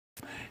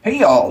Hey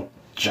y'all,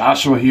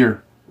 Joshua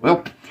here.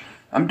 Well,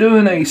 I'm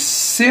doing a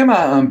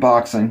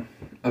semi-unboxing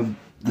of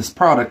this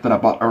product that I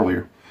bought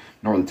earlier.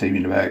 Ignore the TV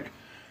in the back.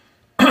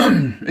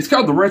 It's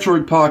called the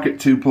Retroid Pocket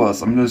 2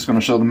 Plus. I'm just going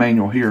to show the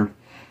manual here.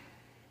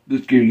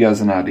 Just to give you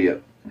guys an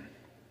idea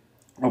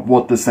of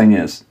what this thing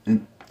is.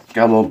 It's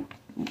got a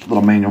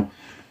little manual.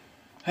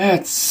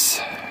 It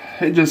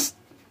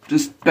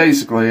just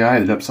basically, I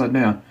had it upside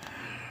down.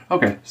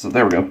 Okay, so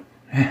there we go.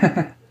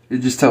 It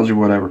just tells you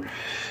whatever.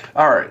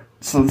 Alright,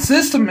 so the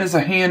system is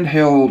a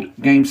handheld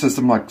game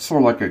system,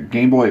 sort of like a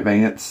Game Boy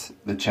Advance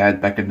that you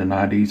had back in the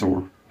 90s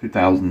or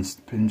 2000s,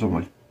 depends on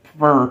what you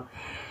prefer,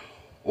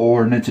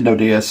 or Nintendo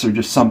DS, or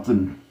just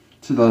something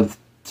to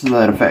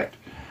that effect.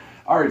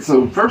 Alright,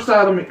 so first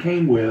item it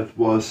came with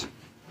was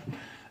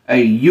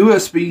a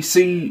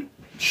USB-C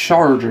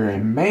charger,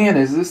 and man,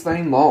 is this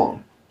thing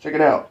long. Check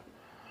it out.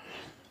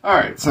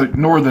 Alright, so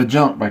ignore the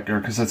junk back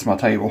there, because that's my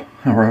table,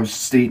 where I was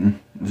just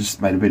eating.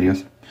 Just made a video.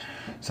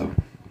 So,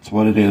 that's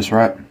what it is,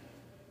 right?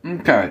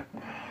 Okay.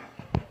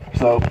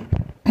 So,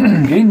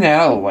 getting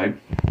that out of the way,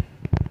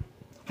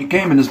 it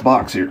came in this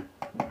box here.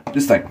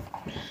 This thing.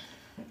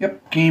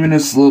 Yep, came in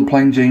this little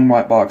plain Jane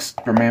white box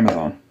from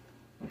Amazon.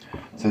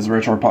 It says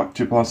Retroid Pocket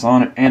 2 Plus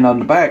on it, and on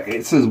the back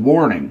it says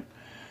warning.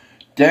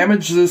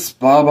 Damage this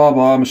blah blah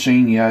blah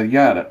machine, yada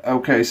yada.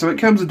 Okay, so it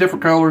comes in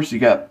different colors. You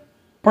got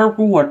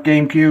purple like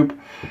GameCube,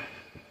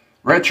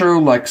 retro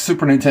like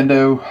Super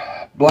Nintendo,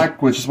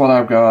 black, which is what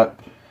I've got,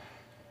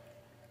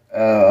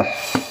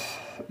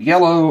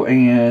 yellow,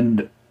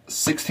 and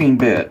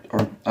 16-bit,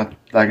 or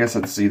I guess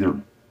it's either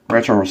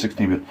retro or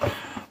 16-bit.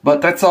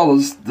 But that's all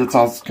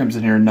that comes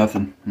in here.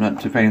 Nothing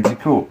too fancy.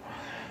 Cool.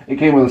 It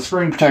came with a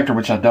screen protector,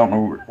 which I don't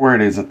know where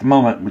it is at the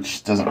moment,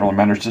 which doesn't really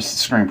matter. It's just a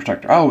screen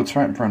protector. Oh, it's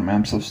right in front of me.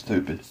 I'm so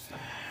stupid.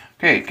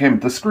 Okay, it came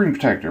with the screen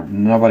protector.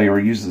 Nobody ever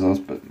uses those,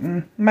 but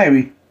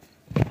maybe.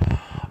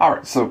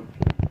 Alright, so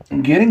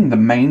getting the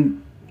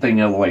main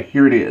thing out of the way.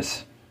 Here it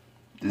is.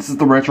 This is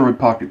the Retroid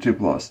Pocket 2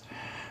 Plus.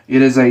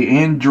 It is a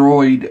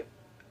Android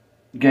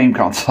game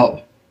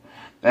console.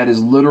 That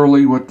is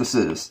literally what this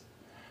is.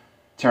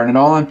 Turn it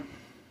on.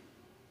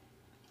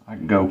 I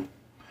can go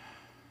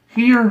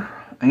here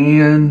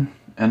and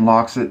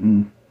unlocks it,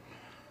 and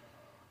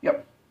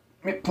yep,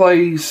 it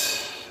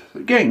plays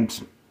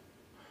games.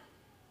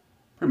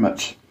 Pretty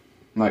much.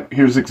 Like,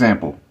 here's an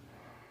example.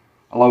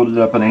 I loaded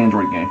up an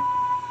Android game.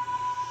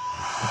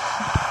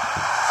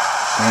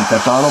 Grand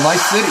Theft Auto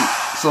Vice City.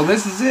 So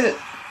this is it.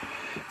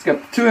 It's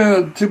got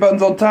two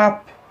buttons on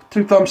top,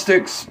 two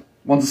thumbsticks.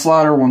 One's a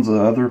slider, one's the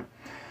other,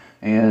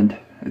 and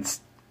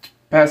it's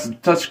past the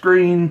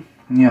touchscreen.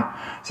 Yeah.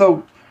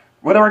 So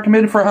would I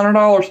recommend it for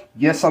 $100?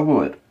 Yes, I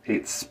would.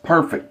 It's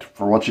perfect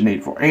for what you need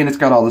it for, and it's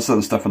got all this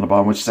other stuff on the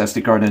bottom, which is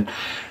SD card and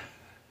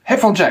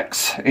headphone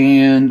jacks,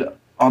 and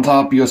on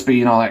top USB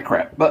and all that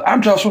crap. But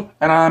I'm Joshua,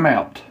 and I'm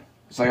out.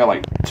 So I got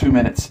like 2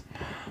 minutes.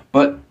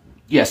 But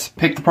yes,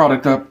 pick the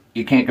product up.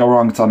 You can't go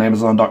wrong. It's on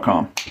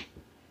Amazon.com.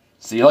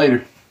 See you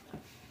later.